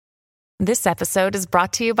This episode is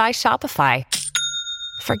brought to you by Shopify.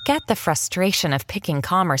 Forget the frustration of picking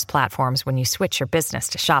commerce platforms when you switch your business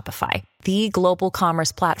to Shopify, the global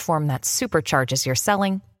commerce platform that supercharges your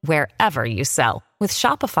selling wherever you sell. With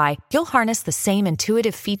Shopify, you'll harness the same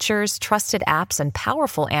intuitive features, trusted apps, and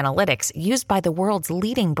powerful analytics used by the world's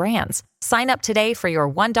leading brands. Sign up today for your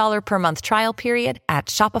 $1 per month trial period at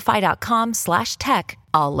shopify.com/tech,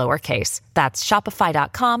 all lowercase. That's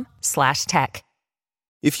shopify.com/tech.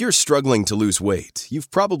 If you're struggling to lose weight,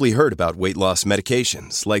 you've probably heard about weight loss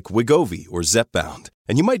medications like Wegovy or Zepbound,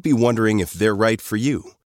 and you might be wondering if they're right for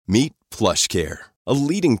you. Meet PlushCare, a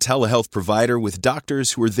leading telehealth provider with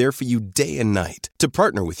doctors who are there for you day and night to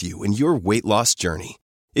partner with you in your weight loss journey.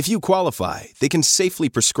 If you qualify, they can safely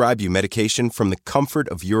prescribe you medication from the comfort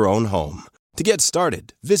of your own home. To get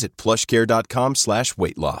started, visit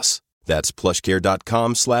plushcare.com/weight-loss. That's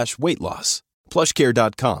plushcare.com/weight-loss.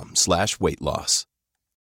 plushcare.com/weight-loss.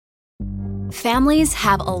 Families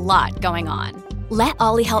have a lot going on. Let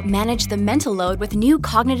Ollie help manage the mental load with new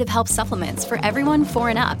cognitive help supplements for everyone 4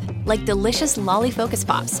 and up, like delicious Lolly Focus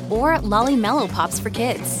Pops or Lolly Mellow Pops for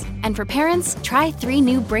kids. And for parents, try 3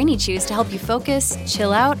 new Brainy Chews to help you focus,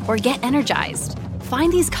 chill out, or get energized.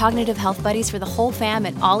 Find these cognitive health buddies for the whole fam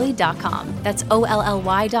at ollie.com. That's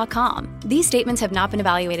OLLY.com. These statements have not been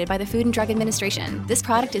evaluated by the Food and Drug Administration. This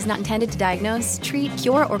product is not intended to diagnose, treat,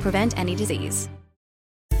 cure, or prevent any disease.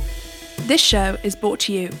 This show is brought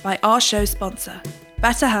to you by our show sponsor,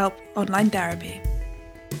 BetterHelp Online Therapy.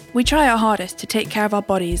 We try our hardest to take care of our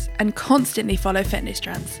bodies and constantly follow fitness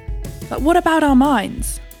trends. But what about our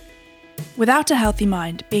minds? Without a healthy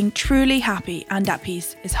mind, being truly happy and at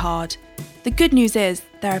peace is hard. The good news is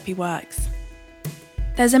therapy works.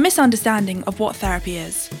 There's a misunderstanding of what therapy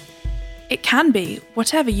is. It can be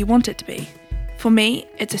whatever you want it to be. For me,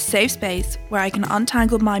 it's a safe space where I can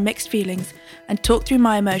untangle my mixed feelings and talk through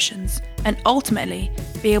my emotions and ultimately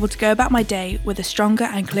be able to go about my day with a stronger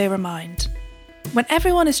and clearer mind. When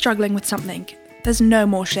everyone is struggling with something, there's no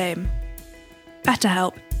more shame.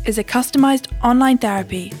 BetterHelp is a customized online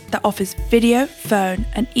therapy that offers video, phone,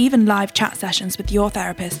 and even live chat sessions with your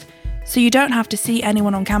therapist, so you don't have to see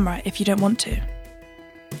anyone on camera if you don't want to.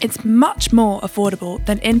 It's much more affordable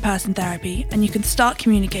than in-person therapy, and you can start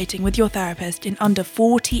communicating with your therapist in under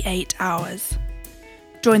 48 hours.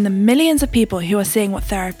 Join the millions of people who are seeing what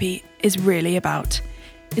therapy is really about.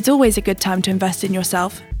 It's always a good time to invest in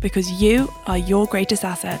yourself because you are your greatest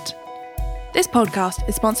asset. This podcast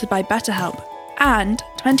is sponsored by BetterHelp, and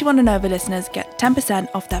 21 and over listeners get 10%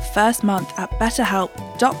 off their first month at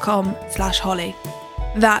betterhelp.com/Holly.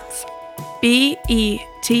 That's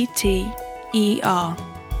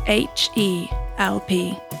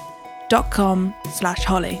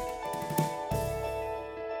BetterHelp.com/Holly.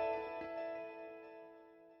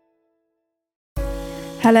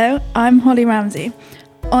 Hello, I'm Holly Ramsey.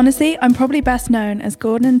 Honestly, I'm probably best known as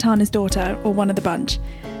Gordon and Tana's daughter, or one of the bunch.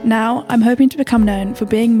 Now, I'm hoping to become known for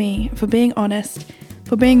being me, for being honest,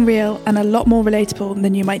 for being real, and a lot more relatable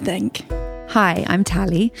than you might think. Hi, I'm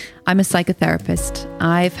Tally. I'm a psychotherapist.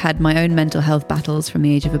 I've had my own mental health battles from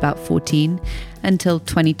the age of about 14 until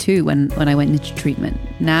 22 when I went into treatment.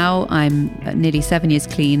 Now I'm nearly 7 years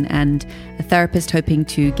clean and a therapist hoping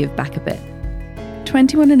to give back a bit.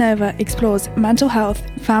 21 and Over explores mental health,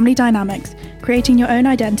 family dynamics, creating your own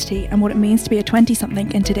identity, and what it means to be a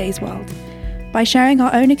 20-something in today's world. By sharing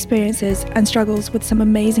our own experiences and struggles with some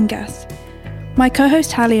amazing guests. My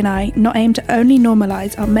co-host Tally and I not aim to only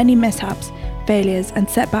normalise our many mishaps, failures and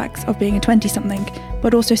setbacks of being a 20-something,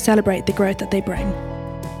 but also celebrate the growth that they bring.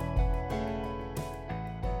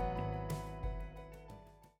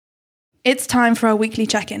 It's time for our weekly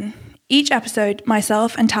check-in. Each episode,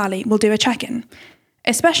 myself and Tally will do a check-in.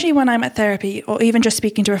 Especially when I'm at therapy or even just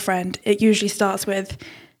speaking to a friend, it usually starts with,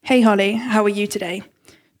 "Hey Holly, how are you today?"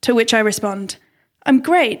 To which I respond, "I'm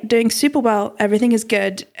great, doing super well, everything is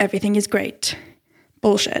good, everything is great."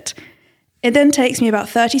 Bullshit. It then takes me about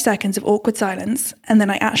 30 seconds of awkward silence, and then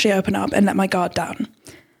I actually open up and let my guard down.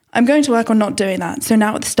 I'm going to work on not doing that, so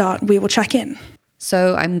now at the start, we will check in.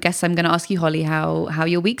 So I guess I'm going to ask you, Holly, how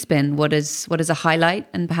your week's been. What is a highlight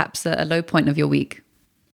and perhaps a low point of your week?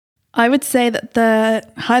 I would say that the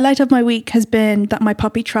highlight of my week has been that my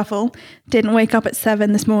puppy Truffle didn't wake up at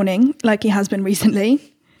 7 this morning, like he has been recently.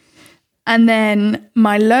 And then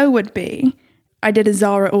my low would be, I did a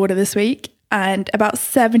Zara order this week, and about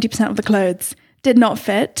 70% of the clothes did not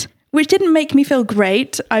fit, which didn't make me feel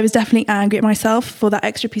great. I was definitely angry at myself for that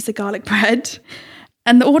extra piece of garlic bread.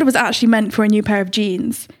 And the order was actually meant for a new pair of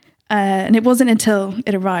jeans. And it wasn't until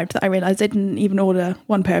it arrived that I realised I didn't even order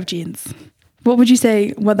one pair of jeans. What would you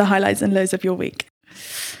say were the highlights and lows of your week?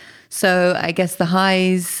 So I guess the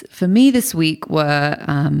highs for me this week were,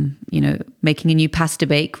 making a new pasta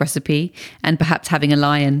bake recipe and perhaps having a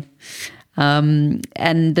lion. And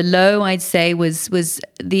the low, I'd say, was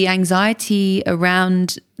the anxiety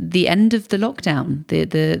around the end of the lockdown,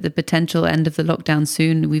 the potential end of the lockdown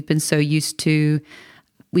soon. We've been so used to,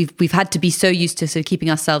 we've had to be so used to sort of keeping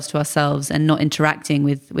ourselves to ourselves and not interacting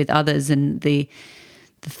with others, and the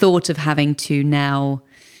thought of having to now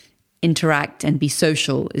interact and be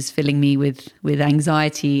social is filling me with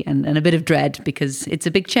anxiety and a bit of dread, because it's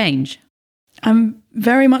a big change. I'm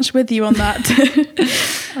very much with you on that.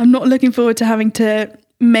 I'm not looking forward to having to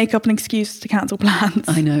make up an excuse to cancel plans.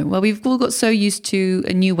 I know. Well, we've all got so used to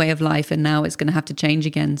a new way of life, and now it's going to have to change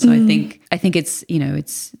again. So I think it's,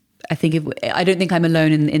 I don't think I'm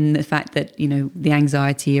alone in the fact that, the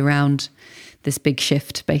anxiety around this big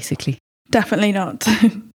shift, basically. Definitely not.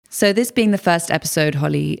 So this being the first episode,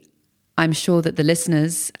 Holly, I'm sure that the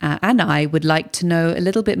listeners and I would like to know a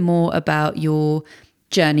little bit more about your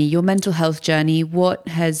journey, your mental health journey, what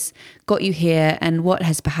has got you here and what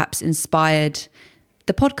has perhaps inspired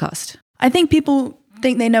the podcast. I think people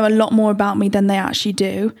think they know a lot more about me than they actually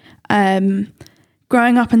do.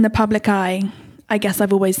 Growing up in the public eye, I guess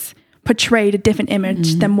I've always portrayed a different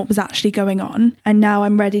image than what was actually going on. And now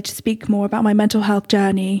I'm ready to speak more about my mental health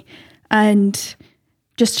journey and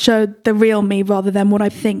just show the real me rather than what I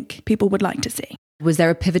think people would like to see. Was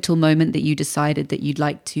there a pivotal moment that you decided that you'd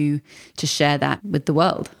like to share that with the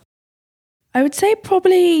world? I would say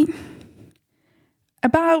probably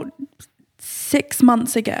about 6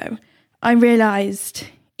 months ago, I realized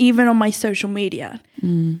even on my social media,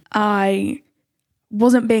 I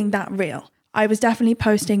wasn't being that real. I was definitely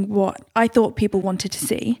posting what I thought people wanted to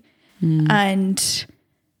see. And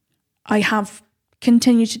I have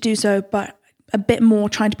continued to do so, but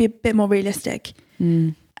trying to be a bit more realistic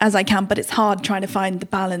as I can. But it's hard trying to find the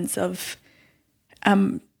balance of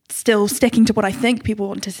still sticking to what I think people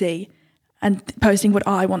want to see and posting what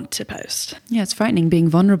I want to post. Yeah, it's frightening being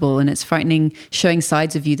vulnerable, and it's frightening showing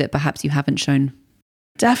sides of you that perhaps you haven't shown.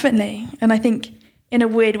 Definitely. And I think in a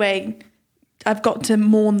weird way, I've got to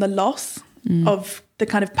mourn the loss of the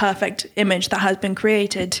kind of perfect image that has been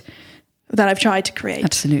created, that I've tried to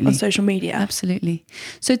create on social media. Absolutely.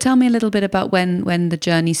 So tell me a little bit about when the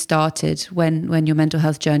journey started, when your mental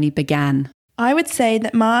health journey began. I would say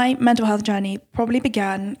that my mental health journey probably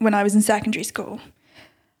began when I was in secondary school.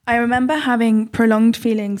 I remember having prolonged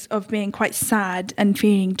feelings of being quite sad and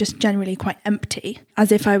feeling just generally quite empty,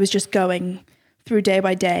 as if I was just going through day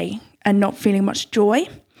by day and not feeling much joy.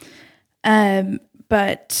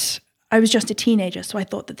 But I was just a teenager, so I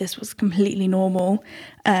thought that this was completely normal.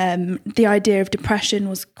 The idea of depression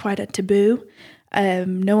was quite a taboo.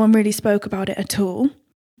 No one really spoke about it at all.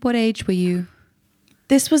 What age were you?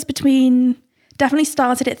 This was definitely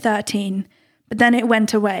started at 13, but then it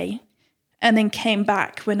went away and then came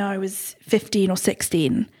back when I was 15 or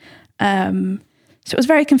 16. So it was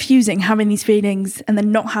very confusing having these feelings and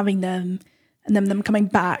then not having them and then them coming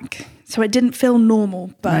back. So it didn't feel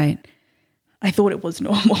normal, but right. I thought it was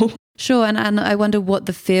normal. Sure, and I wonder what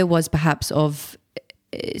the fear was perhaps of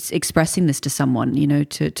expressing this to someone,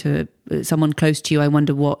 to someone close to you. I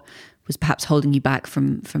wonder what was perhaps holding you back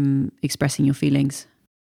from expressing your feelings.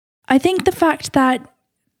 I think the fact that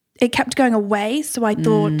it kept going away, so I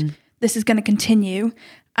thought this is going to continue.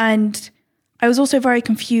 And I was also very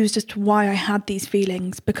confused as to why I had these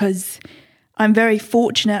feelings, because I'm very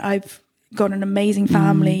fortunate. I've got an amazing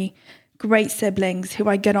family, great siblings who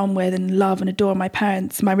I get on with and love and adore. My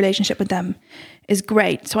parents, my relationship with them is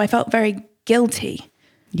great. So I felt very guilty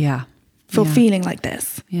for feeling like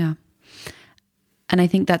this. Yeah. And I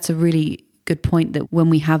think that's a really good point, that when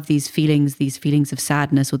we have these feelings of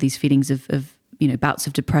sadness or these feelings of bouts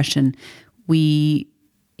of depression,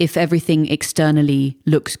 if everything externally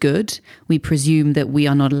looks good, we presume that we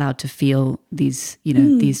are not allowed to feel these,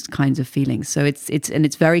 these kinds of feelings. So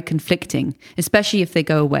it's very conflicting, especially if they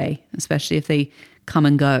go away, especially if they come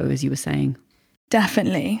and go, as you were saying.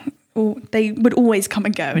 Definitely. Or they would always come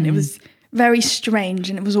and go. And it was very strange.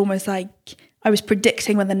 And it was almost like I was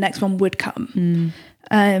predicting when the next one would come.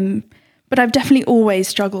 But I've definitely always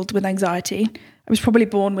struggled with anxiety. I was probably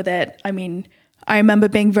born with it. I mean, I remember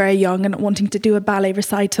being very young and not wanting to do a ballet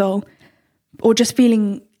recital or just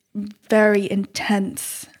feeling very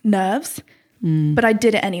intense nerves, but I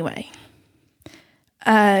did it anyway.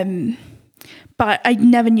 But I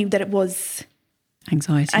never knew that it was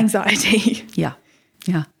anxiety. Yeah.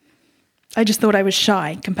 I just thought I was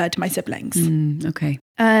shy compared to my siblings. Okay.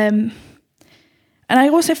 And I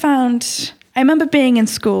also I remember being in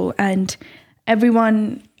school and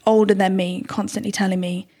everyone older than me constantly telling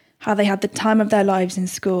me how they had the time of their lives in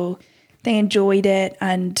school, they enjoyed it,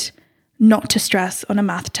 and not to stress on a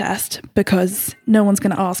math test because no one's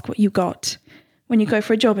going to ask what you got when you go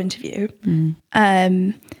for a job interview.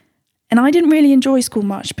 And I didn't really enjoy school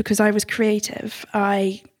much because I was creative.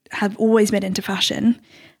 I have always been into fashion,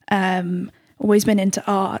 always been into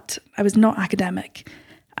art. I was not academic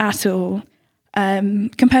at all.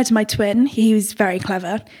 Compared to my twin, he was very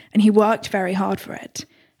clever and he worked very hard for it.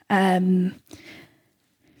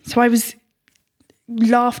 So I was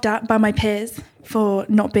laughed at by my peers for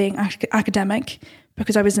not being academic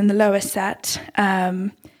because I was in the lowest set.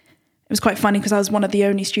 It was quite funny because I was one of the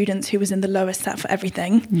only students who was in the lowest set for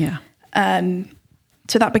everything. Yeah.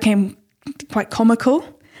 So that became quite comical.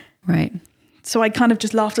 Right. So I kind of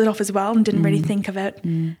just laughed it off as well and didn't really think of it.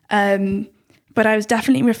 But I was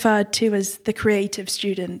definitely referred to as the creative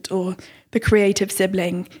student or the creative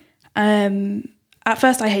sibling. At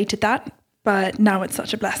first I hated that, but now it's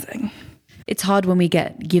such a blessing. It's hard when we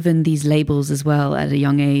get given these labels as well at a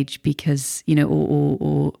young age because, you know,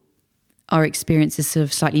 or our experience is sort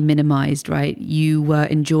of slightly minimized, right? You were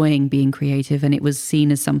enjoying being creative and it was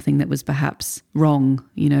seen as something that was perhaps wrong.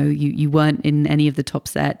 You know, you weren't in any of the top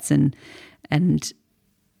sets and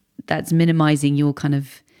that's minimizing your kind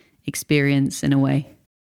of experience in a way.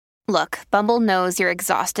 Look, Bumble knows you're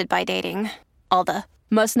exhausted by dating. All the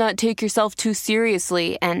must not take yourself too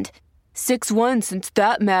seriously and 6'1" since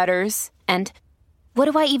that matters. And what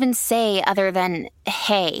do I even say other than,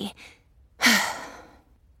 hey?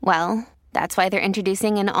 Well, that's why they're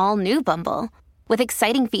introducing an all-new Bumble with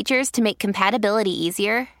exciting features to make compatibility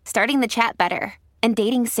easier, starting the chat better, and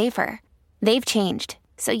dating safer. They've changed,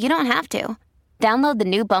 so you don't have to. Download the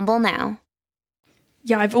new Bumble now.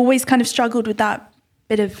 Yeah, I've always kind of struggled with that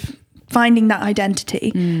bit of finding that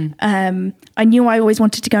identity. I knew I always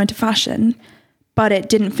wanted to go into fashion, but it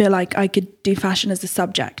didn't feel like I could do fashion as a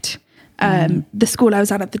subject. The school I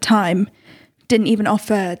was at the time didn't even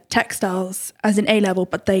offer textiles as an A-level,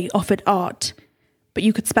 but they offered art. But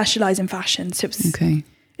you could specialize in fashion, so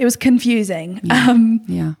it was confusing.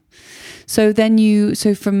 Yeah. So then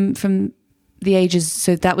from the ages,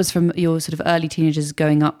 so that was from your sort of early teenagers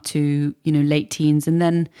going up to, you know, late teens, and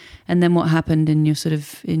then what happened in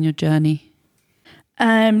your journey?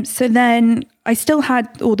 So then I still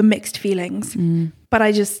had all the mixed feelings, but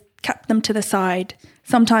I just kept them to the side.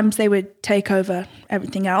 Sometimes they would take over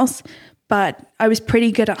everything else, but I was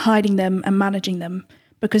pretty good at hiding them and managing them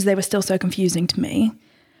because they were still so confusing to me.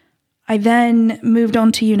 I then moved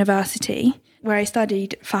on to university where I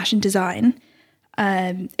studied fashion design.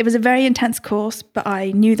 It was a very intense course, but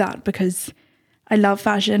I knew that because I love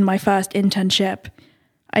fashion. My first internship,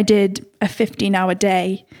 I did a 15-hour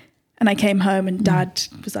day and I came home and Dad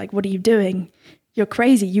was like, "What are you doing? You're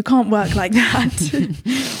crazy. You can't work like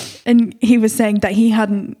that." And he was saying that he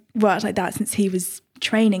hadn't worked like that since he was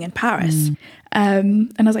training in Paris.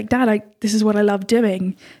 And I was like, "Dad, this is what I love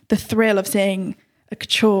doing." The thrill of seeing a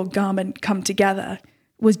couture garment come together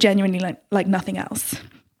was genuinely like nothing else.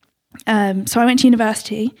 So I went to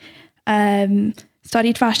university,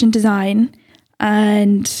 studied fashion design,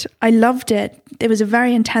 and I loved it. It was a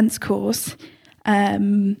very intense course.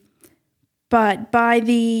 But by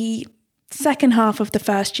the second half of the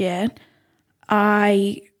first year,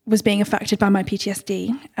 I was being affected by my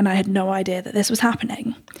PTSD, and I had no idea that this was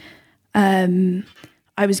happening. I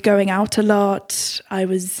was going out a lot. I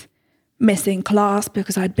was missing class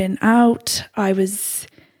because I'd been out. I was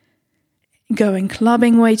going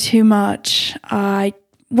clubbing way too much. I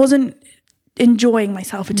wasn't enjoying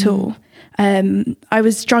myself at all. I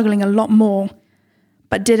was struggling a lot more,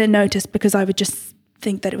 but didn't notice because I would just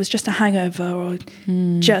think that it was just a hangover or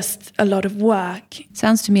just a lot of work.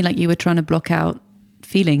 Sounds to me like you were trying to block out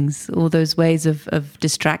feelings, all those ways of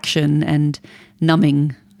distraction and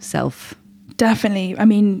numbing self. Definitely. I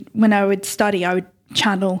mean, when I would study, I would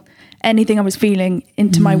channel anything I was feeling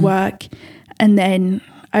into my work, and then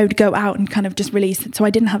I would go out and kind of just release it. So I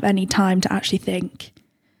didn't have any time to actually think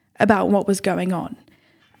about what was going on.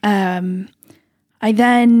 I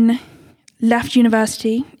then left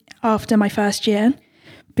university after my first year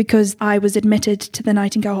because I was admitted to the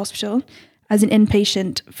Nightingale Hospital as an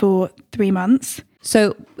inpatient for 3 months.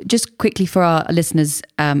 So just quickly for our listeners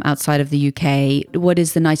outside of the UK, what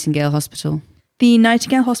is the Nightingale Hospital? The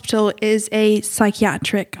Nightingale Hospital is a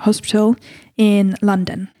psychiatric hospital in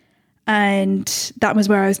London. And that was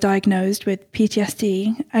where I was diagnosed with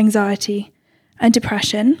PTSD, anxiety, and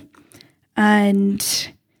depression.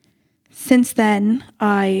 And since then,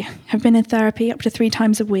 I have been in therapy up to 3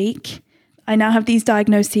 times a week. I now have these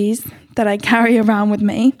diagnoses that I carry around with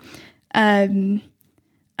me. And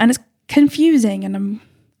it's confusing, and I'm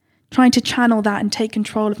trying to channel that and take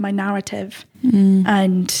control of my narrative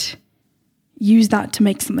and use that to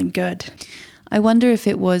make something good. I wonder if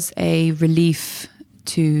it was a relief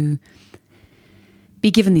to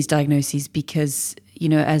be given these diagnoses because, you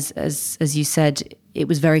know, as you said, it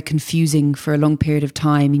was very confusing for a long period of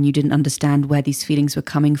time and you didn't understand where these feelings were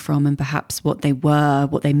coming from and perhaps what they were,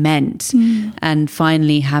 what they meant. And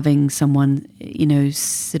finally having someone, you know,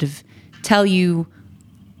 sort of tell you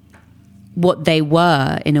what they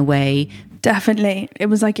were in a way. Definitely. It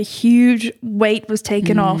was like a huge weight was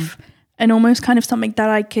taken off and almost kind of something that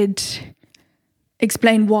I could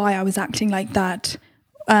explain why I was acting like that.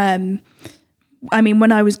 I mean,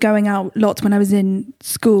 when I was going out lots, when I was in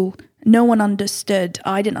school, no one understood.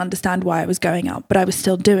 I didn't understand why I was going out, but I was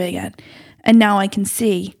still doing it. And now I can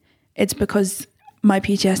see it's because my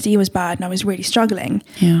PTSD was bad and I was really struggling.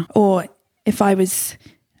 Yeah. Or if I was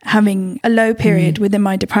having a low period within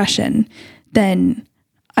my depression, then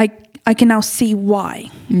I can now see why.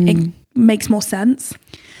 It makes more sense.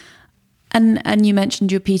 And you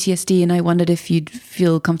mentioned your PTSD, and I wondered if you'd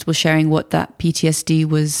feel comfortable sharing what that PTSD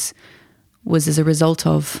was as a result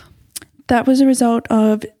of. That was a result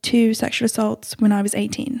of 2 sexual assaults when I was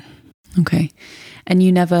 18. Okay. And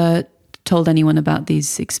you never told anyone about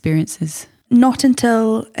these experiences? Not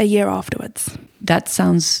until a year afterwards. That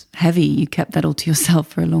sounds heavy. You kept that all to yourself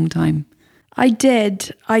for a long time. I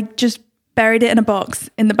did. I just buried it in a box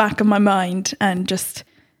in the back of my mind and just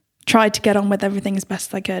tried to get on with everything as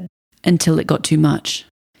best I could. Until it got too much?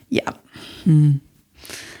 Yeah.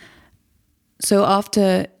 So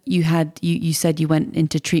after you had, you said you went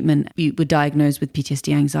into treatment, you were diagnosed with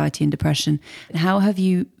PTSD, anxiety and depression. How have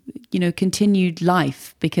you, continued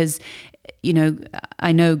life? Because,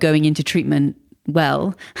 I know going into treatment,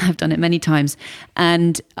 well, I've done it many times,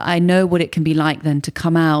 and I know what it can be like then to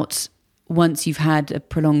come out once you've had a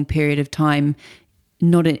prolonged period of time,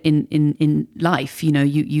 not in life,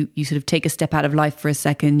 you sort of take a step out of life for a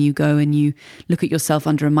second, you go and you look at yourself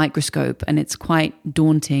under a microscope and it's quite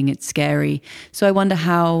daunting, it's scary. So I wonder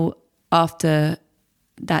how after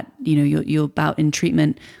that, your bout in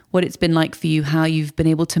treatment, what it's been like for you, how you've been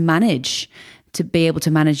able to manage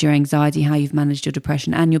your anxiety, how you've managed your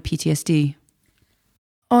depression and your PTSD.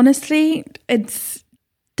 Honestly, it's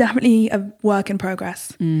definitely a work in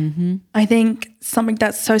progress. I think something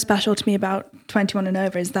that's so special to me about 21 and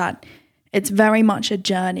over is that it's very much a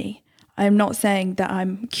journey. I'm not saying that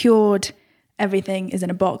I'm cured, everything is in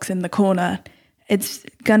a box in the corner. It's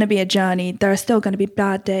going to be a journey. There are still going to be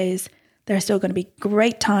bad days. There are still going to be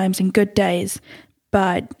great times and good days,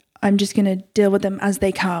 but I'm just going to deal with them as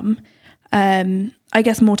they come. I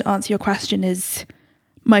guess more to answer your question is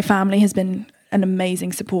my family has been an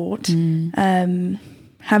amazing support.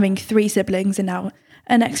 Having 3 siblings and now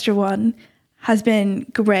an extra one has been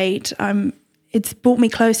great. It's brought me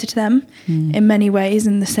closer to them in many ways,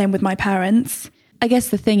 and the same with my parents. I guess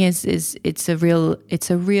the thing is it's a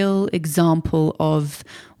real example of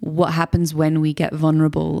what happens when we get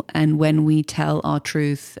vulnerable and when we tell our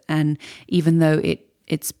truth. And even though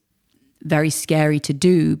it's very scary to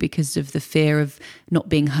do because of the fear of not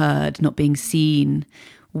being heard, not being seen,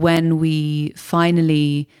 when we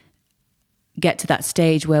finally get to that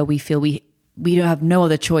stage where we feel we don't have no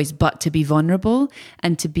other choice but to be vulnerable,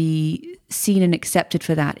 and to be seen and accepted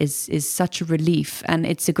for that is such a relief. And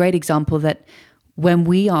it's a great example that when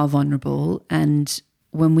we are vulnerable and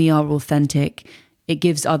when we are authentic, it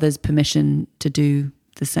gives others permission to do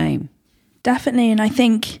the same. Definitely. And I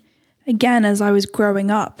think, again, as I was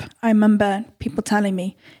growing up, I remember people telling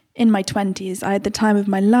me in my 20s, I had the time of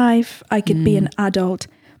my life, I could be an adult,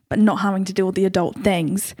 but not having to do all the adult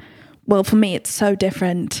things. Well, for me, it's so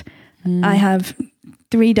different. I have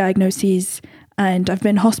 3 diagnoses and I've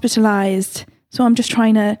been hospitalized. So I'm just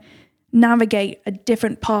trying to navigate a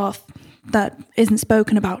different path that isn't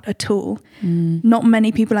spoken about at all. Not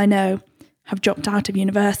many people I know have dropped out of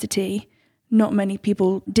university. Not many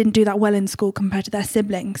people didn't do that well in school compared to their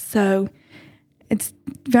siblings. So it's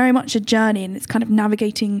very much a journey, and it's kind of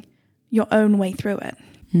navigating your own way through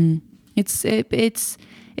it.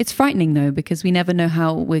 It's frightening though, because we never know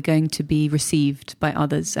how we're going to be received by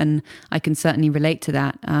others, and I can certainly relate to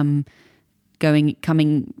that.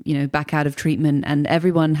 Coming back out of treatment, and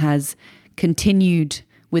everyone has continued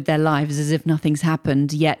with their lives as if nothing's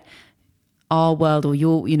happened, yet our world, or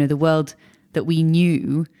the world that we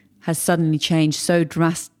knew, has suddenly changed so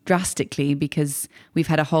drastically because we've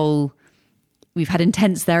had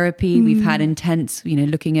intense therapy, we've had intense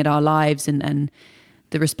looking at our lives and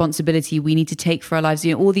the responsibility we need to take for our lives,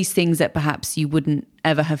 all these things that perhaps you wouldn't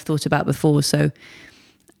ever have thought about before. So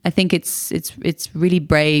I think it's really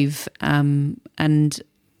brave, and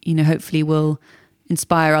hopefully will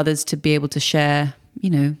inspire others to be able to share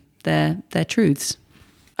their truths.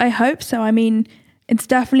 I hope so. I mean, it's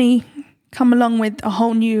definitely come along with a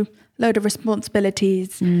whole new load of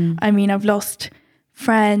responsibilities. I mean, I've lost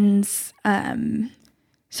friends.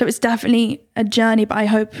 So it's definitely a journey, but I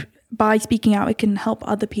hope by speaking out, it can help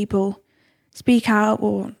other people speak out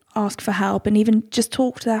or ask for help, and even just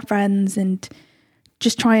talk to their friends and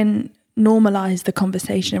just try and normalize the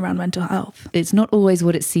conversation around mental health. It's not always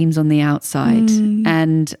what it seems on the outside.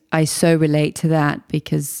 And I so relate to that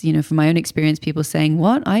because, you know, from my own experience, people saying,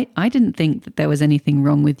 what? I didn't think that there was anything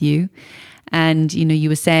wrong with you. And, you know, you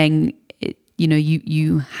were saying, you know,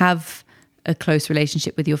 you have a close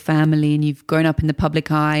relationship with your family and you've grown up in the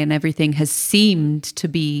public eye and everything has seemed to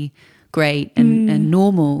be great and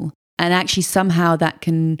normal. And actually somehow that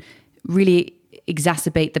can really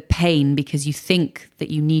exacerbate the pain because you think that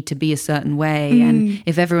you need to be a certain way. And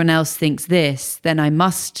if everyone else thinks this, then I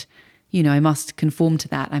must conform to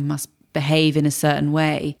that. I must behave in a certain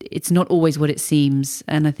way. It's not always what it seems.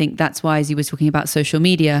 And I think that's why, as you were talking about social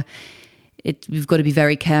media, we've got to be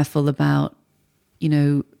very careful about, you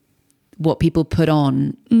know, what people put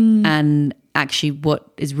on and actually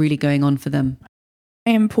what is really going on for them.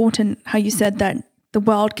 Important how you said that the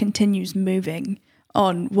world continues moving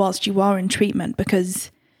on whilst you are in treatment,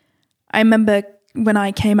 because I remember when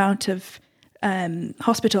I came out of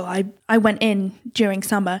hospital, I went in during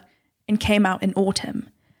summer and came out in autumn.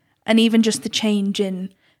 And even just the change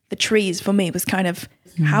in the trees for me was kind of,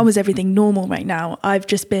 how is everything normal right now? I've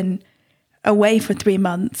just been away for 3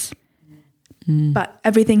 months, but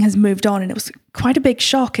everything has moved on, and it was quite a big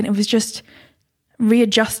shock, and it was just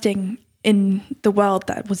readjusting in the world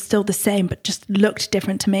that was still the same but just looked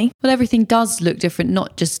different to me. Well, everything does look different,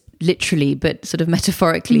 not just literally but sort of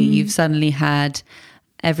metaphorically. You've suddenly had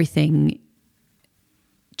everything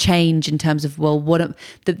change in terms of, well,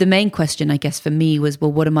 the main question I guess for me was,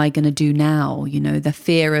 well, what am I going to do now? You know, the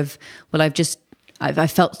fear of, well, I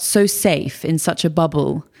felt so safe in such a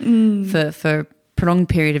bubble for a prolonged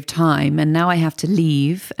period of time, and now I have to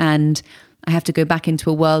leave and I have to go back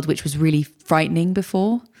into a world which was really frightening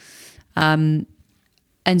before. And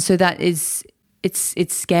so that is,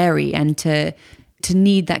 it's scary, and to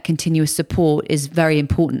need that continuous support is very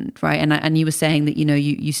important, right? And you were saying that, you know,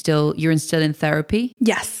 you're still in therapy?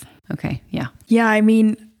 Yes. Okay. Yeah. Yeah. I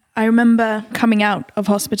mean, I remember coming out of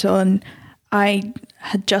hospital and I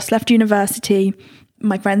had just left university.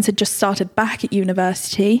 My friends had just started back at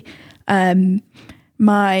university.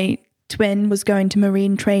 My twin was going to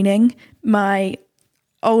marine training. My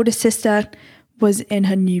older sister was in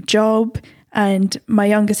her new job, and my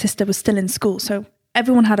younger sister was still in school. So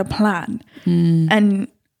everyone had a plan. And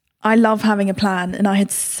I love having a plan, and I had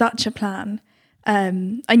such a plan.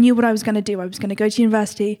 I knew what I was going to do. I was going to go to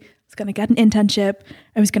university, I was going to get an internship,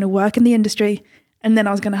 I was going to work in the industry, and then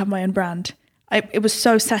I was going to have my own brand. It was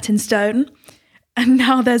so set in stone. And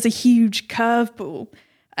now there's a huge curveball.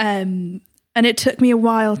 And it took me a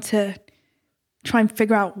while to try and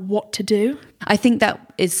figure out what to do. I think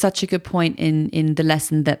that is such a good point in the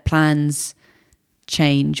lesson that plans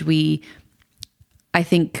change. I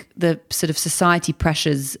think the sort of society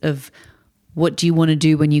pressures of what do you want to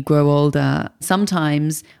do when you grow older,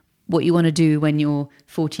 sometimes what you want to do when you're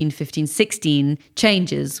 14, 15, 16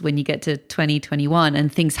 changes when you get to 20, 21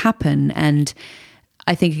 and things happen. And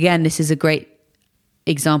I think, again, this is a great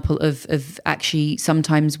example of actually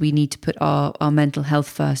sometimes we need to put our mental health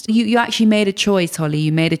first. You actually made a choice, Holly.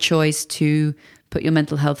 You made a choice to put your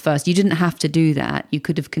mental health first. You didn't have to do that. You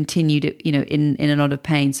could have continued it, you know, in a lot of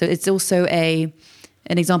pain. So it's also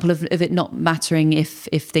an example of it not mattering if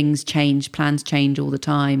things change, plans change all the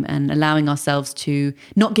time, and allowing ourselves to,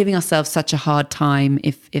 not giving ourselves such a hard time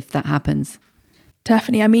if that happens.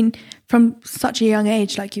 Definitely. I mean, from such a young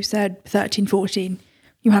age, like you said, 13, 14,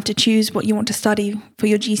 you have to choose what you want to study for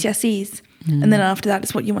your GCSEs. And then after that,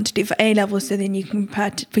 it's what you want to do for A-levels, so then you can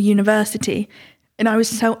prepare for university. And I was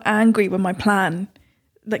so angry when my plan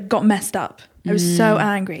got messed up. I was so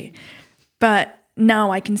angry. But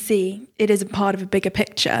now I can see it is a part of a bigger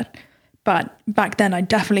picture. But back then I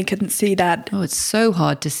definitely couldn't see that. Oh, it's so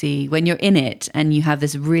hard to see when you're in it and you have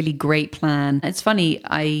this really great plan. It's funny,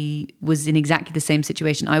 I was in exactly the same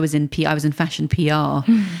situation. I was in fashion PR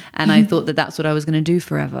and I thought that that's what I was going to do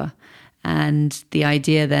forever. And the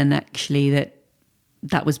idea then actually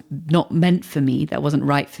that was not meant for me, that wasn't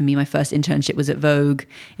right for me. My first internship was at Vogue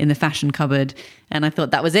in the fashion cupboard, and I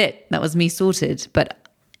thought that was it. That was me sorted. But,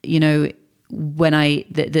 you know, when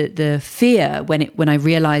the fear when I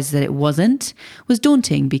realized that it wasn't was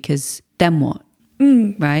daunting, because then what?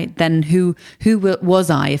 Right? Then who was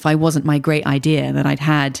I if I wasn't my great idea that I'd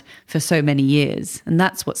had for so many years? And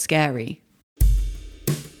that's what's scary.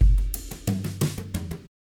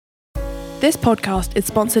 This podcast is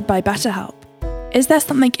sponsored by BetterHelp. Is there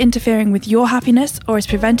something interfering with your happiness or is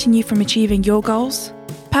preventing you from achieving your goals?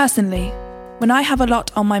 Personally, when I have a lot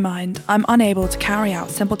on my mind, I'm unable to carry out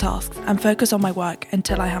simple tasks and focus on my work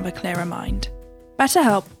until I have a clearer mind.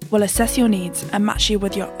 BetterHelp will assess your needs and match you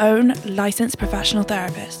with your own licensed professional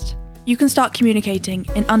therapist. You can start communicating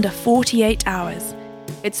in under 48 hours.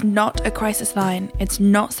 It's not a crisis line, it's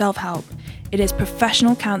not self-help. It is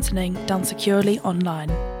professional counselling done securely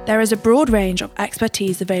online. There is a broad range of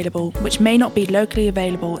expertise available which may not be locally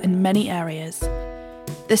available in many areas.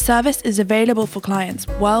 The service is available for clients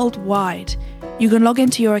worldwide. You can log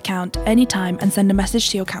into your account anytime and send a message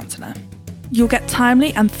to your counsellor. You'll get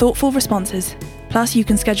timely and thoughtful responses, plus you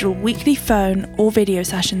can schedule weekly phone or video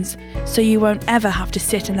sessions so you won't ever have to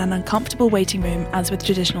sit in an uncomfortable waiting room as with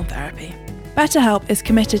traditional therapy. BetterHelp is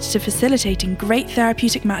committed to facilitating great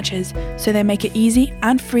therapeutic matches so they make it easy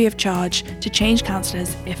and free of charge to change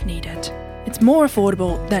counsellors if needed. It's more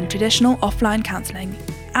affordable than traditional offline counselling,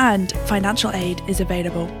 and financial aid is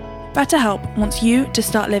available. BetterHelp wants you to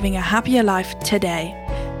start living a happier life today.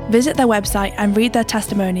 Visit their website and read their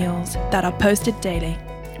testimonials that are posted daily.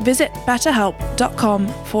 Visit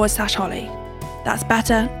betterhelp.com/Holly. That's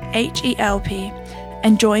better, H-E-L-P,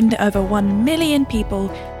 and join the over 1 million people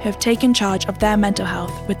who have taken charge of their mental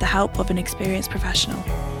health with the help of an experienced professional.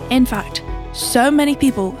 In fact, so many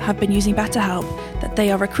people have been using BetterHelp that they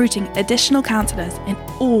are recruiting additional counsellors in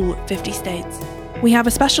all 50 states. We have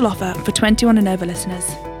a special offer for 21 and over listeners.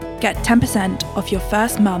 Get 10% off your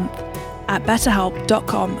first month at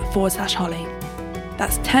betterhelp.com/Holly.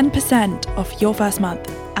 That's 10% off your first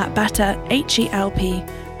month at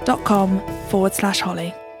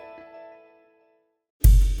betterhelp.com/Holly.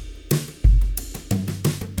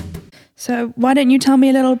 So why don't you tell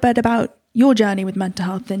me a little bit about your journey with mental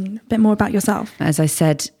health and a bit more about yourself? As I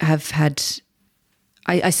said, I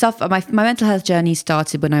suffer. My mental health journey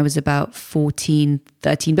started when I was about 14,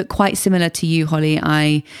 13, but quite similar to you, Holly.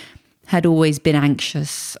 I had always been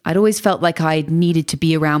anxious. I'd always felt like I needed to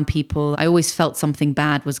be around people. I always felt something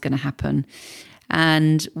bad was going to happen.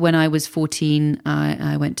 And when I was 14,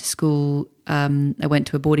 I went to school. I went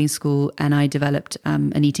to a boarding school and I developed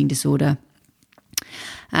an eating disorder.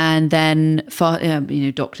 And then,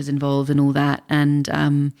 doctors involved and all that. And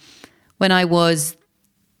when I was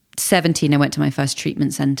 17, I went to my first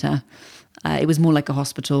treatment centre. It was more like a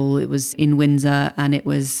hospital. It was in Windsor, and it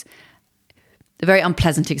was a very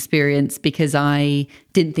unpleasant experience because I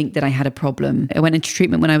didn't think that I had a problem. I went into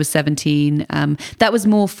treatment when I was 17. That was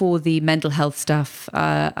more for the mental health stuff.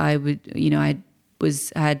 I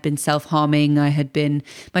had been self-harming. My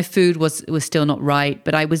food was still not right,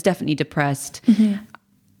 but I was definitely depressed. Mm-hmm.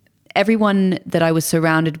 Everyone that I was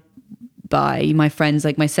surrounded by, my friends,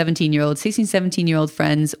 like my 17-year-old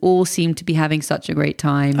friends, all seemed to be having such a great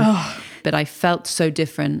time. Oh. But I felt so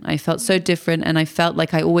different. And I felt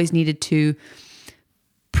like I always needed to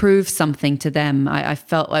prove something to them. I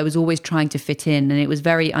felt I was always trying to fit in, and it was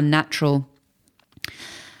very unnatural.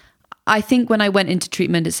 I think when I went into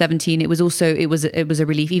treatment at 17, it was a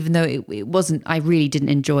relief, even though it wasn't. I really didn't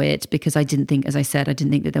enjoy it because I didn't think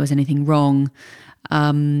that there was anything wrong.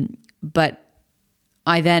 But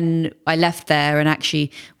I left there, and actually,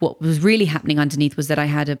 what was really happening underneath was that I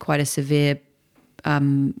had quite a severe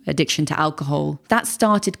addiction to alcohol. That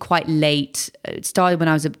started quite late. It started when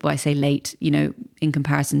I say late, in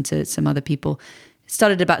comparison to some other people.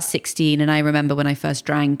 Started about 16, and I remember when I first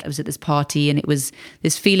drank, I was at this party, and it was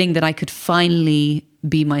this feeling that I could finally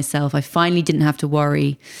be myself. I finally didn't have to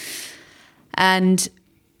worry. And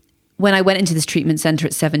when I went into this treatment center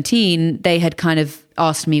at 17, they had kind of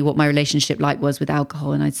asked me what my relationship was with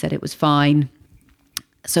alcohol, and I'd said it was fine.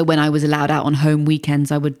 So when I was allowed out on home weekends,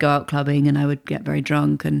 I would go out clubbing and I would get very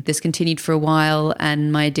drunk. And this continued for a while,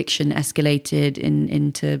 and my addiction escalated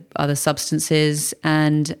into other substances.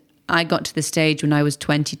 And I got to the stage when I was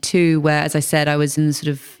 22 where, as I said, I was in the sort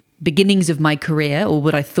of beginnings of my career, or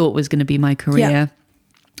what I thought was going to be my career,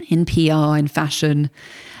 in PR, in fashion.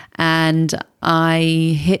 And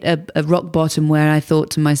I hit a rock bottom where I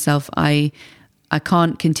thought to myself, I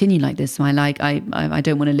can't continue like this. I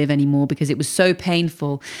don't want to live anymore because it was so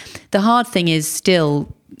painful. The hard thing is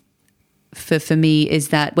still for me is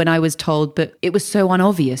that when I was told, but it was so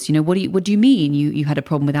unobvious, what do you mean you had a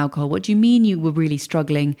problem with alcohol? What do you mean you were really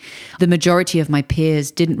struggling? The majority of my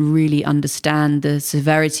peers didn't really understand the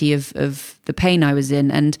severity of the pain I was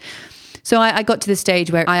in. And so I got to the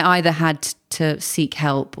stage where I either had to seek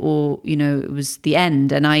help or, it was the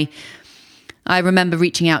end. And I remember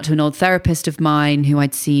reaching out to an old therapist of mine who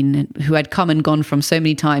I'd seen, who I'd come and gone from so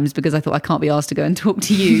many times because I thought I can't be asked to go and talk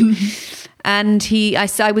to you. And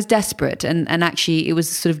I was desperate, and actually it was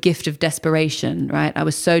a sort of gift of desperation, right? I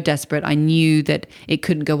was so desperate. I knew that it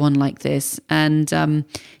couldn't go on like this. And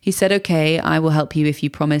he said, okay, I will help you if you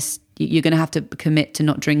promise you're going to have to commit to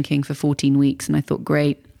not drinking for 14 weeks. And I thought,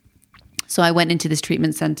 great. So I went into this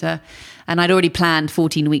treatment center, and I'd already planned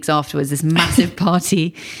 14 weeks afterwards, this massive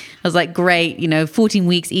party. I was like, great, 14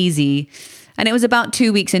 weeks, easy. And it was about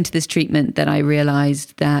 2 weeks into this treatment that I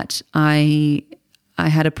realized that I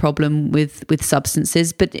had a problem with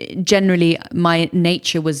substances, but generally my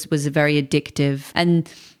nature was very addictive.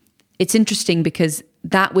 And it's interesting because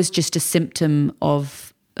that was just a symptom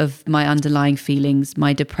of my underlying feelings,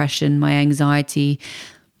 my depression, my anxiety,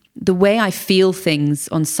 the way I feel things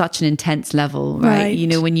on such an intense level, right?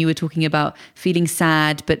 When you were talking about feeling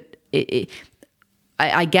sad, but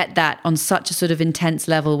I get that on such a sort of intense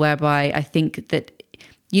level whereby I think that,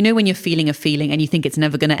 when you're feeling a feeling and you think it's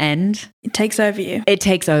never going to end. It takes over you. It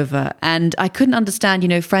takes over. And I couldn't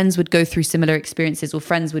understand, friends would go through similar experiences, or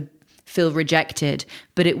friends would feel rejected,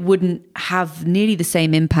 but it wouldn't have nearly the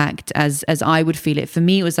same impact as I would feel it. For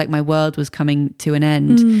me, it was like my world was coming to an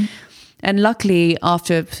end. And luckily,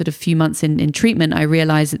 after sort of few months in treatment, I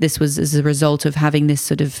realized that this was as a result of having this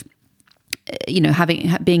sort of,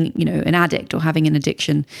 being an addict or having an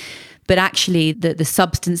addiction. But actually the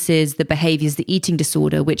substances, the behaviors, the eating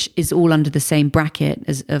disorder, which is all under the same bracket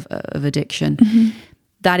of addiction,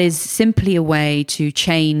 that is simply a way to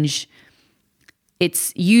change.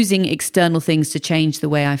 It's using external things to change the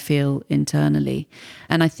way I feel internally.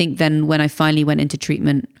 And I think then when I finally went into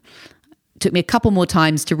treatment, it took me a couple more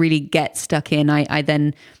times to really get stuck in. I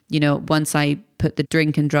then, once I put the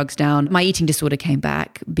drink and drugs down, my eating disorder came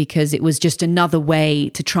back because it was just another way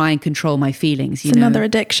to try and control my feelings. It's another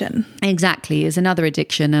addiction. Exactly. It's another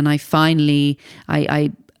addiction. And I finally, I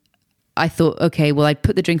thought, okay, well, I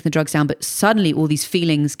put the drink and the drugs down, but suddenly all these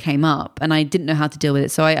feelings came up and I didn't know how to deal with it.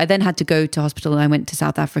 So I then had to go to hospital, and I went to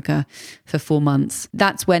South Africa for 4 months.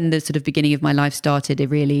 That's when the sort of beginning of my life started,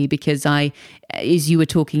 really, because as you were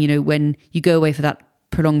talking, when you go away for that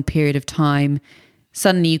prolonged period of time,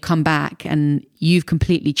 suddenly you come back and you've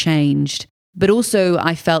completely changed. But also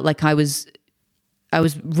I felt like I was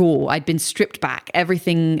raw. I'd been stripped back.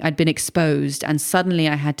 Everything, I'd been exposed, and suddenly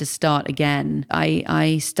I had to start again.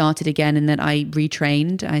 I started again, and then I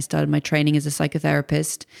retrained. I started my training as a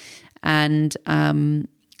psychotherapist, and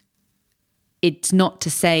it's not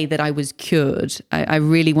to say that I was cured. I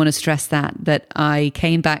really want to stress that I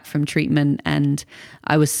came back from treatment and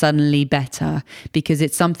I was suddenly better, because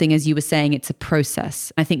it's something, as you were saying, it's a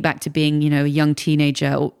process. I think back to being, a young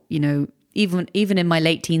teenager, or, even in my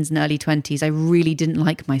late teens and early 20s, I really didn't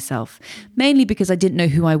like myself, mainly because I didn't know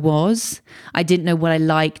who I was. I didn't know what I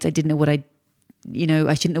liked. I didn't know what I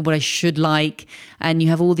didn't know what I should like. And you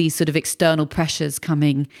have all these sort of external pressures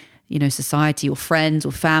coming, society or friends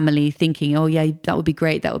or family thinking, oh yeah, that would be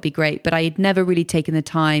great. That would be great. But I had never really taken the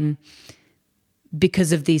time,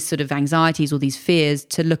 because of these sort of anxieties or these fears,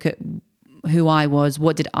 to look at who I was.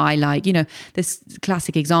 What did I like? This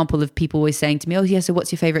classic example of people always saying to me, oh yeah, so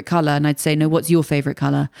what's your favorite color? And I'd say, no, what's your favorite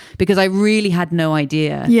color? Because I really had no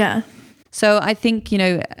idea. Yeah. So I think,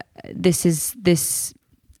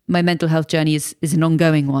 my mental health journey is an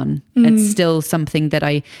ongoing one. It's still something that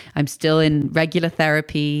I'm still in regular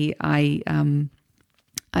therapy. I'm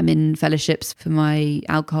in fellowships for my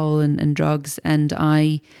alcohol and drugs. And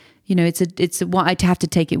it's what I have to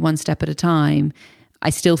take it one step at a time. I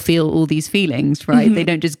still feel all these feelings, right? Mm-hmm. They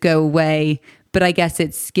don't just go away. But I guess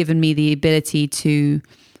it's given me the ability to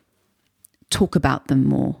talk about them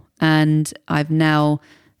more. And I've now,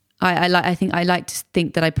 I like to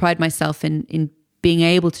think that I pride myself in being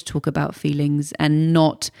able to talk about feelings and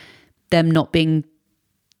not being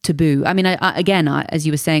taboo. I mean, as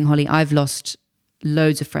you were saying, Holly, I've lost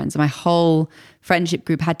loads of friends. My whole friendship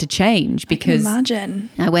group had to change because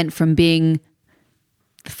I went from being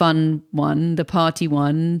the fun one, the party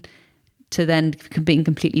one, to then being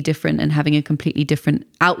completely different and having a completely different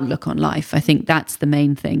outlook on life. I think that's the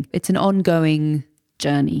main thing. It's an ongoing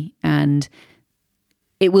journey, and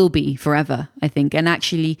it will be forever, I think. And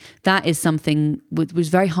actually, that is something which was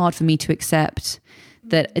very hard for me to accept,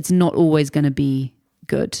 that it's not always going to be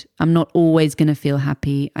good. I'm not always going to feel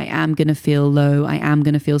happy. I am going to feel low. I am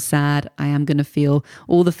going to feel sad. I am going to feel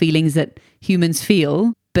all the feelings that humans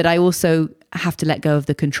feel. But I also have to let go of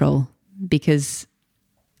the control, because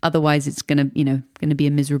otherwise it's going to be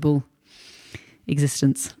a miserable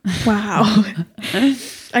existence. Wow.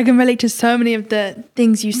 I can relate to so many of the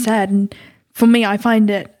things you said. And for me, I find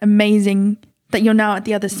it amazing that you're now at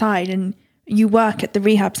the other side and you work at the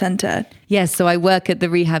rehab centre. Yes, so I work at the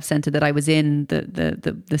rehab centre that I was in,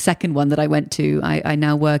 the second one that I went to, I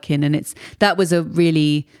now work in. And that was a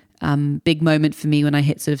really big moment for me when I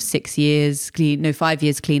hit sort of 5 years clean,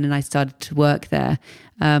 and I started to work there.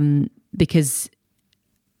 Because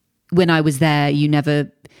when I was there, you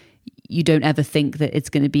don't ever think that it's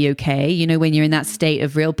going to be okay. You know, when you're in that state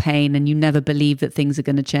of real pain and you never believe that things are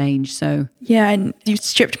going to change. So yeah, and you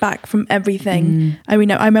stripped back from everything. I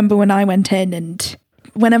mean, I remember when I went in, and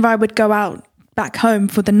whenever I would go out back home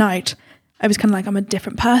for the night, I was kind of like, I'm a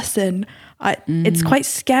different person. It's quite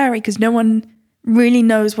scary because no one really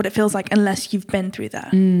knows what it feels like unless you've been through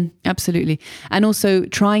that. Absolutely. And also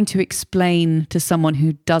trying to explain to someone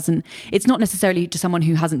who doesn't, it's not necessarily to someone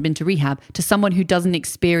who hasn't been to rehab, to someone who hasn't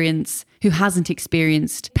experienced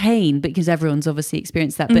pain, because everyone's obviously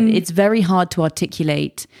experienced that, but it's very hard to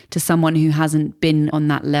articulate to someone who hasn't been on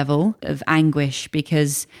that level of anguish,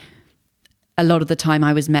 because a lot of the time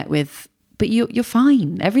I was met with, but you're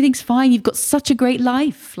fine. Everything's fine. You've got such a great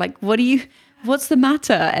life. Like, what's the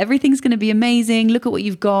matter? Everything's going to be amazing. Look at what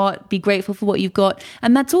you've got. Be grateful for what you've got.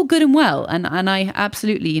 And that's all good and well. And I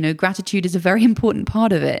absolutely, gratitude is a very important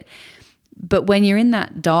part of it. But when you're in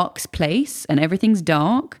that dark place and everything's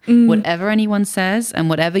dark, whatever anyone says and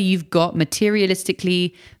whatever you've got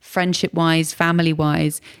materialistically, friendship-wise,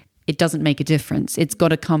 family-wise, it doesn't make a difference. It's got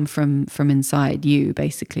to come from inside you,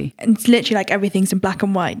 basically. And it's literally like everything's in black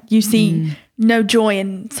and white. You see no joy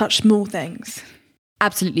in such small things.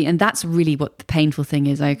 Absolutely. And that's really what the painful thing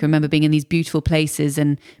is. I remember being in these beautiful places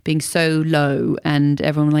and being so low, and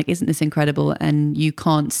everyone like, isn't this incredible? And you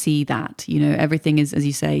can't see that, everything is, as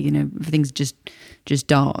you say, everything's just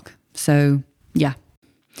dark. So yeah.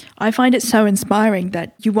 I find it so inspiring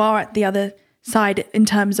that you are at the other side in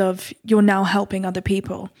terms of you're now helping other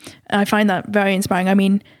people. And I find that very inspiring. I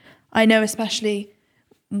mean, I know especially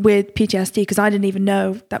with PTSD, because I didn't even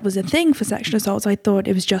know that was a thing for sexual assaults. I thought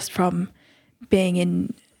it was just from being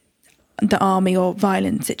in the army or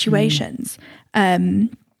violent situations. I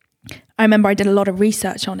remember I did a lot of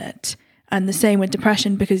research on it, and the same with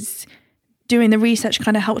depression, because doing the research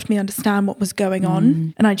kind of helped me understand what was going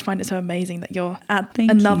on. And I just find it so amazing that you're at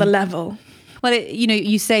another level. Well,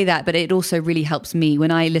 you say that, but it also really helps me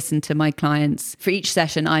when I listen to my clients. For each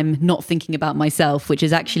session, I'm not thinking about myself, which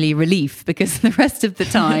is actually a relief, because the rest of the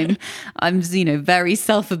time I'm, very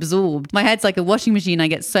self-absorbed. My head's like a washing machine. I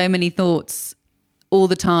get so many thoughts all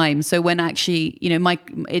the time. So when actually,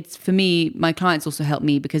 for me, my clients also help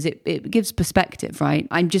me because it gives perspective, right?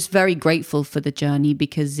 I'm just very grateful for the journey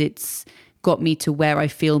because it's got me to where I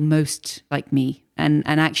feel most like me, and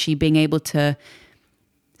actually being able to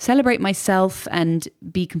celebrate myself and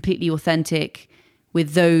be completely authentic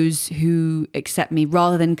with those who accept me,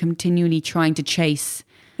 rather than continually trying to chase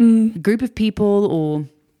a group of people or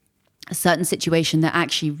a certain situation that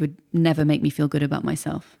actually would never make me feel good about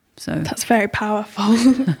myself. So that's very powerful.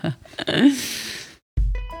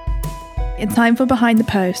 It's time for Behind the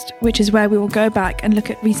Post, which is where we will go back and look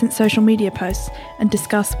at recent social media posts and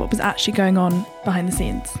discuss what was actually going on behind the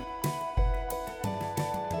scenes.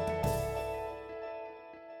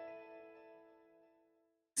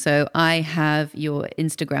 So I have your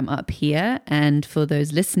Instagram up here, and for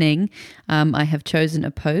those listening, I have chosen a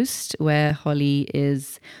post where Holly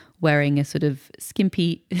is wearing a sort of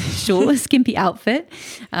skimpy outfit,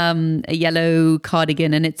 a yellow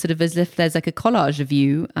cardigan, and it's sort of as if there's like a collage of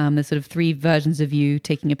you. There's sort of 3 versions of you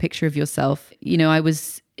taking a picture of yourself. I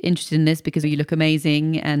was interested in this because you look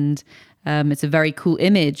amazing, and it's a very cool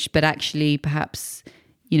image, but actually perhaps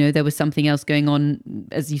there was something else going on,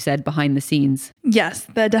 as you said, behind the scenes. Yes,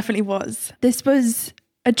 there definitely was. This was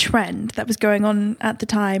a trend that was going on at the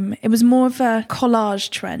time. It was more of a collage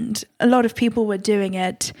trend. A lot of people were doing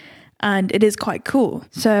it, and it is quite cool.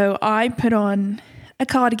 So I put on a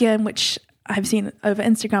cardigan, which I've seen over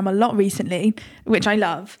Instagram a lot recently, which I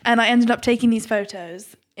love. And I ended up taking these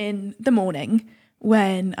photos in the morning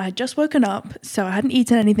when I had just woken up. So I hadn't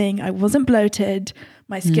eaten anything. I wasn't bloated.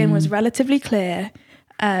 My skin was relatively clear.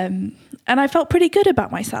 And I felt pretty good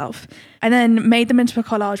about myself. I then made them into a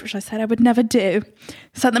collage, which I said I would never do.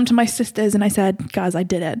 Sent them to my sisters and I said, guys, I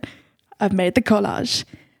did it. I've made the collage.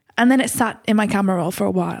 And then it sat in my camera roll for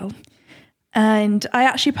a while. And I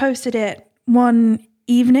actually posted it one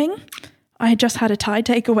evening. I had just had a Thai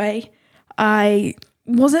takeaway. I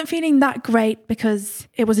wasn't feeling that great because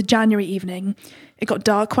it was a January evening. It got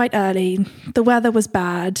dark quite early. The weather was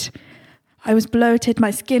bad. I was bloated.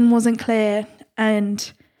 My skin wasn't clear.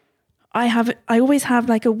 And I always have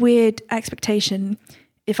like a weird expectation.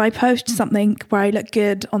 If I post something where I look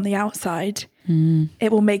good on the outside,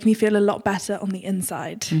 it will make me feel a lot better on the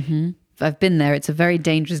inside. I've been there. It's a very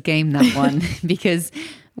dangerous game, that one, because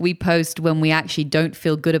we post when we actually don't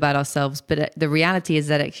feel good about ourselves. But the reality is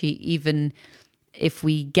that actually, even if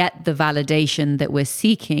we get the validation that we're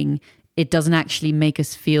seeking, it doesn't actually make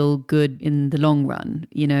us feel good in the long run.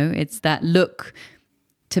 You know, it's that look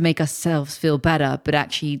to make ourselves feel better, but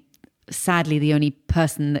actually, sadly, the only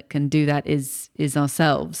person that can do that is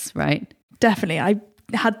ourselves, right? Definitely. I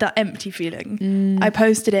had that empty feeling. I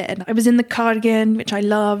posted it and I was in the cardigan, which I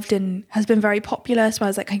loved and has been very popular. So I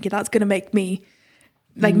was like, okay, that's going to make me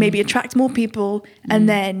like maybe attract more people. And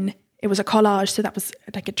then it was a collage. So that was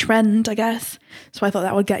like a trend, I guess. So I thought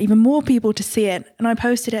that would get even more people to see it. And I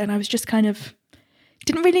posted it and I was just kind of,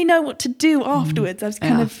 didn't really know what to do afterwards. I was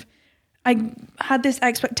kind of, I had this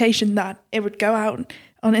expectation that it would go out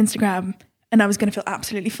on Instagram and I was going to feel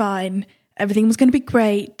absolutely fine. Everything was going to be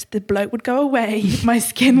great. The bloat would go away. My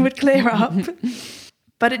skin would clear up.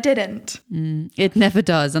 But it didn't. It never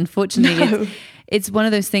does. Unfortunately, No. it's one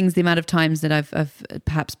of those things, the amount of times that I've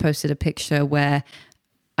perhaps posted a picture where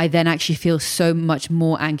I then actually feel so much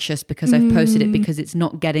more anxious because I've posted it because it's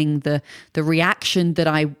not getting the reaction that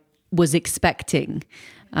I was expecting.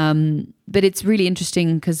 But it's really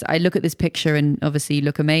interesting because I look at this picture and obviously you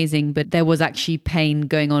look amazing, but there was actually pain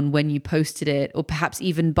going on when you posted it, or perhaps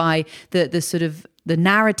even by the sort of the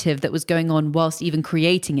narrative that was going on whilst even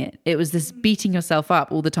creating it. It was this beating yourself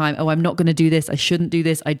up all the time. Oh, I'm not going to do this. I shouldn't do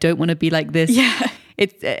this. I don't want to be like this. Yeah.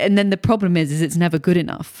 And then the problem is it's never good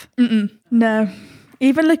enough. No.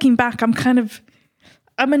 Even looking back,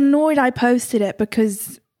 I'm annoyed I posted it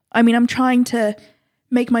because, I mean, I'm trying to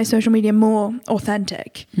make my social media more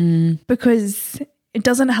authentic because it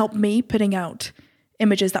doesn't help me putting out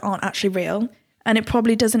images that aren't actually real. And it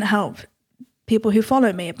probably doesn't help people who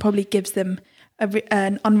follow me. It probably gives them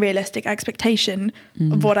an unrealistic expectation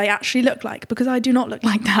of what I actually look like, because I do not look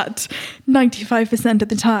like that 95% of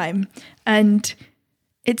the time. And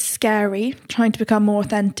it's scary trying to become more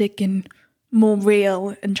authentic and more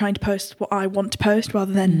real and trying to post what I want to post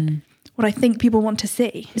rather than what I think people want to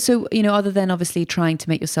see. So, you know, other than obviously trying to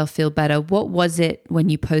make yourself feel better, what was it when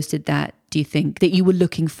you posted that, do you think, that you were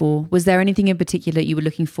looking for? Was there anything in particular you were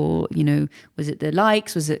looking for? You know, was it the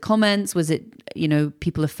likes? Was it comments? Was it, you know,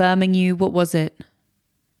 people affirming you? What was it?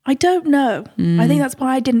 I don't know. I think that's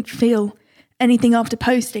why I didn't feel anything after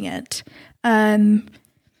posting it.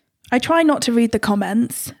 I try not to read the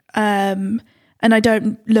comments. And I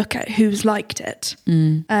don't look at who's liked it.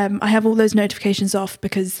 I have all those notifications off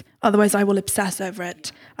because otherwise I will obsess over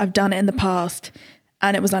it. I've done it in the past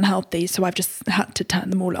and it was unhealthy, so I've just had to turn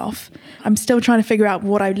them all off. I'm still trying to figure out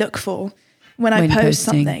what I look for when I post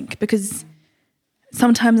something, because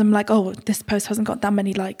sometimes I'm like, oh, this post hasn't got that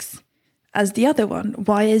many likes as the other one.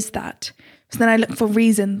 Why is that? So then I look for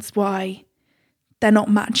reasons why they're not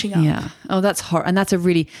matching up. Yeah. Oh, that's hard. And that's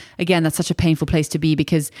that's such a painful place to be,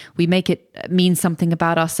 because we make it mean something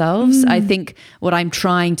about ourselves. I think what I'm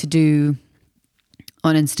trying to do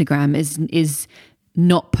on Instagram is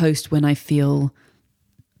not post when I feel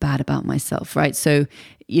bad about myself, right? So,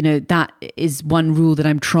 you know, that is one rule that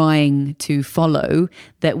I'm trying to follow,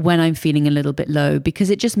 that when I'm feeling a little bit low, because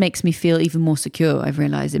it just makes me feel even more secure. I've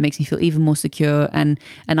realized it makes me feel even more secure, and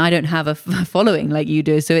I don't have a following like you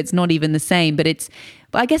do, so it's not even the same, but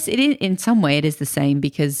I guess in some way it is the same,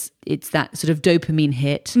 because it's that sort of dopamine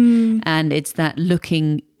hit and it's that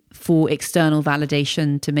looking for external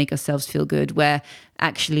validation to make ourselves feel good, where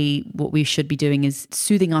actually what we should be doing is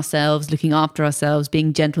soothing ourselves, looking after ourselves,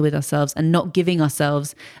 being gentle with ourselves, and not giving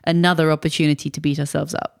ourselves another opportunity to beat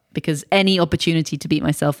ourselves up, because any opportunity to beat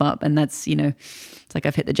myself up, and that's, you know, it's like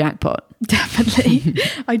I've hit the jackpot. Definitely.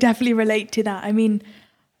 I definitely relate to that. I mean,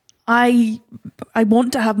 I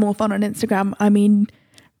want to have more fun on Instagram. I mean,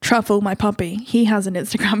 Truffle, my puppy, he has an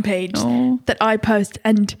Instagram page that I post,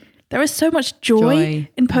 and there is so much joy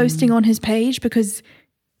in posting on his page, because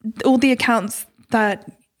all the accounts that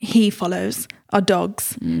he follows are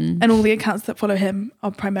dogs and all the accounts that follow him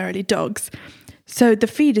are primarily dogs. So the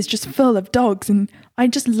feed is just full of dogs, and I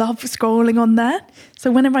just love scrolling on there. So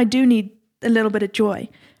whenever I do need a little bit of joy,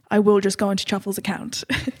 I will just go onto Truffle's account.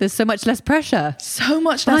 There's so much less pressure.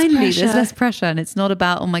 Finally, there's less pressure, and it's not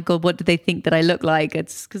about, oh my God, what do they think that I look like?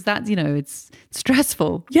 It's because that's, you know, it's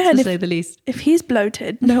stressful, to say the least. If he's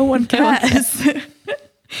bloated, no one cares.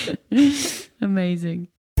 Amazing.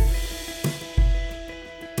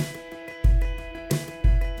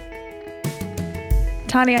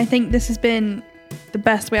 Tali, I think this has been the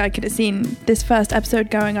best way I could have seen this first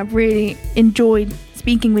episode going. I've really enjoyed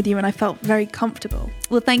speaking with you, and I felt very comfortable.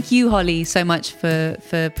 Well, thank you, Holly, so much for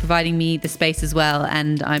providing me the space as well.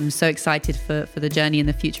 And I'm so excited for the journey in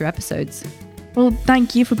the future episodes. Well,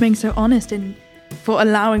 thank you for being so honest and for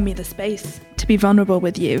allowing me the space to be vulnerable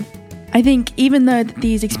with you. I think even though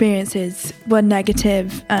these experiences were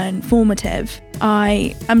negative and formative,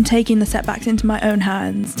 I am taking the setbacks into my own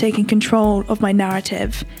hands, taking control of my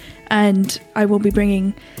narrative, and I will be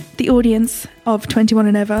bringing the audience of 21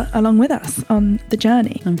 and over along with us on the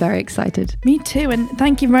journey. I'm very excited. Me too, and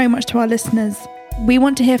thank you very much to our listeners. We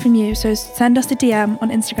want to hear from you, so send us a DM on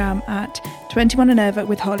Instagram at 21 and over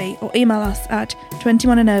with Holly, or email us at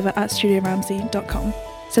 21andover@studioramsey.com.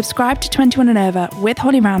 Subscribe to 21 and Over with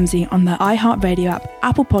Holly Ramsey on the iHeartRadio app,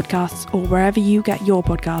 Apple Podcasts, or wherever you get your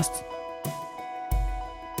podcasts.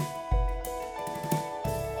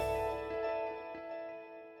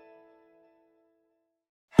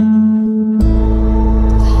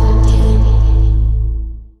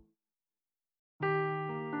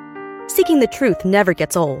 Seeking the truth never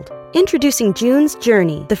gets old. Introducing June's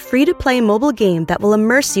Journey, the free-to-play mobile game that will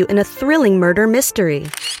immerse you in a thrilling murder mystery.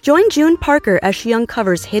 Join June Parker as she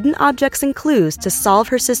uncovers hidden objects and clues to solve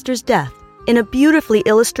her sister's death in a beautifully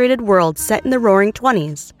illustrated world set in the Roaring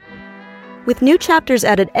 '20s. With new chapters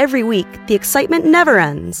added every week, the excitement never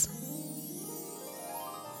ends.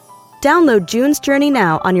 Download June's Journey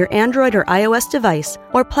now on your Android or iOS device,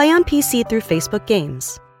 or play on PC through Facebook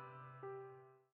Games.